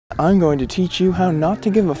I'm going to teach you how not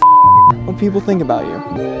to give a what people think about you.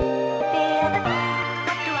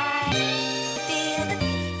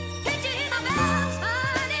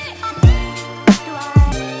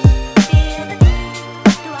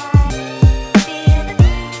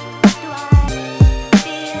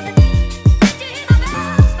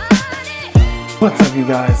 What's up, you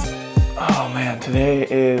guys? Oh man, today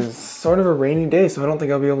is sort of a rainy day, so I don't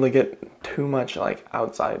think I'll be able to get too much like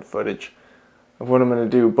outside footage of what I'm gonna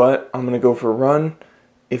do, but I'm gonna go for a run.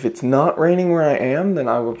 If it's not raining where I am, then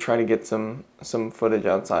I will try to get some footage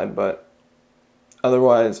outside, but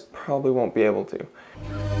otherwise probably won't be able to.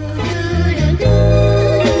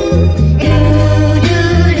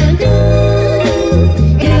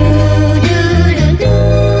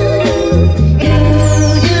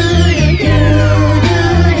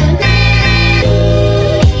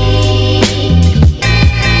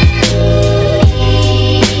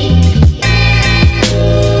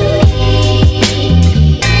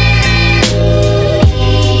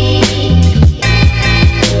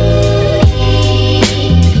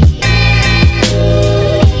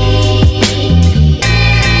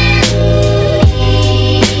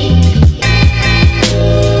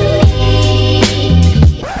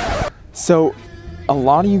 So, a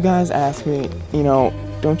lot of you guys ask me, you know,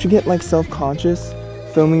 don't you get like self-conscious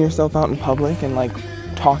filming yourself out in public and like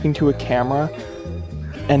talking to a camera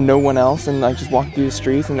and no one else and like just walking through the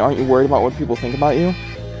streets, and aren't you worried about what people think about you?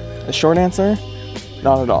 The short answer,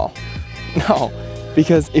 not at all. No,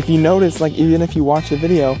 because if you notice, like even if you watch the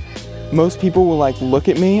video, most people will like look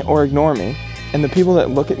at me or ignore me, and the people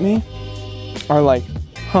that look at me are like,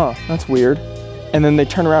 huh, that's weird, and then they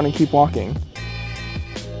turn around and keep walking.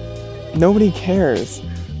 Nobody cares.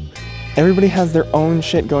 Everybody has their own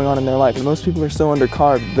shit going on in their life, and most people are so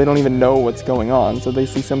undercarved they don't even know what's going on. So they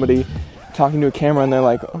see somebody talking to a camera and they're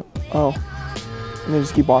like, oh, and they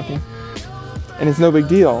just keep walking. And it's no big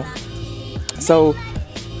deal. So,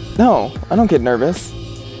 no, I don't get nervous.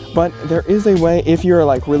 But there is a way, if you're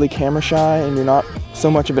like really camera shy and you're not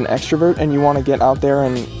so much of an extrovert and you want to get out there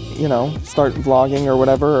and, you know, start vlogging or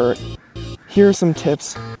whatever, or here are some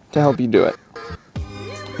tips to help you do it.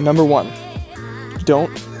 Number 1, don't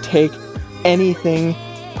take anything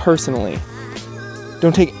personally.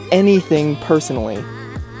 Don't take anything personally,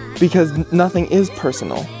 because nothing is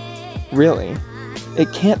personal, really.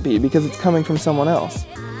 It can't be, because it's coming from someone else.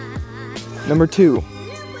 Number 2,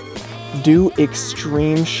 do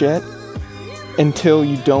extreme shit until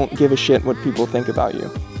you don't give a shit what people think about you.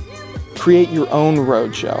 Create your own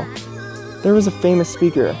roadshow. There was a famous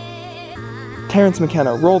speaker, Terence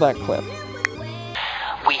McKenna, roll that clip.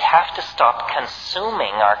 We have to stop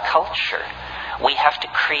consuming our culture. We have to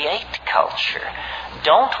create culture.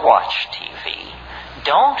 Don't watch TV.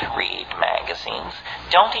 Don't read magazines.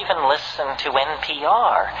 Don't even listen to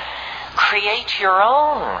NPR. Create your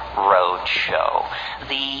own roadshow.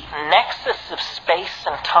 The nexus of space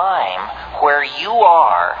and time where you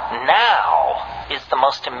are now is the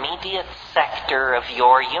most immediate sector of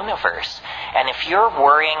your universe. And if you're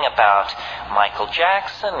worrying about Michael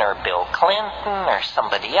Jackson or Bill Clinton or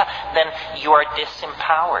somebody else, then you are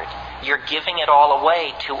disempowered. You're giving it all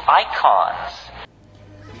away to icons.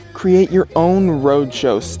 Create your own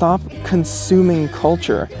roadshow. Stop consuming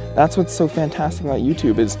culture. That's what's so fantastic about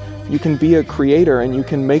YouTube, is you can be a creator and you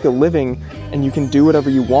can make a living and you can do whatever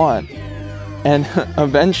you want. And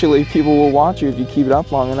eventually people will watch you if you keep it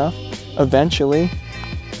up long enough. Eventually.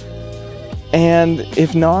 And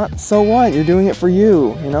if not, so what? You're doing it for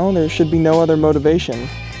you. You know, there should be no other motivation.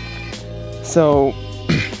 So,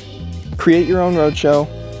 create your own roadshow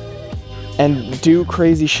and do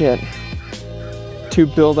crazy shit to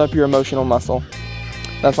build up your emotional muscle.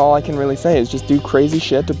 That's all I can really say, is just do crazy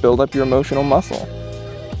shit to build up your emotional muscle.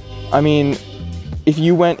 I mean, if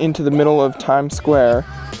you went into the middle of Times Square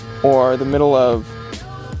or the middle of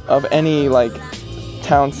any like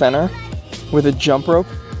town center with a jump rope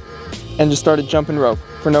and just started jumping rope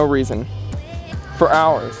for no reason for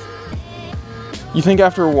hours, you think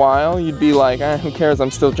after a while you'd be like, who cares,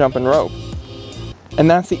 I'm still jumping rope. And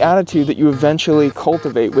that's the attitude that you eventually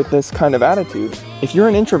cultivate with this kind of attitude. If you're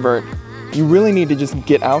an introvert, you really need to just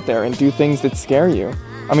get out there and do things that scare you.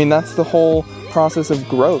 I mean, that's the whole process of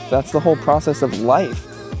growth. That's the whole process of life,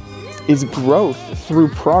 is growth through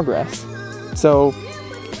progress. So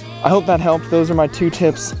I hope that helped. Those are my 2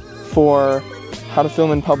 tips for how to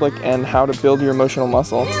film in public and how to build your emotional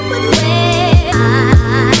muscle.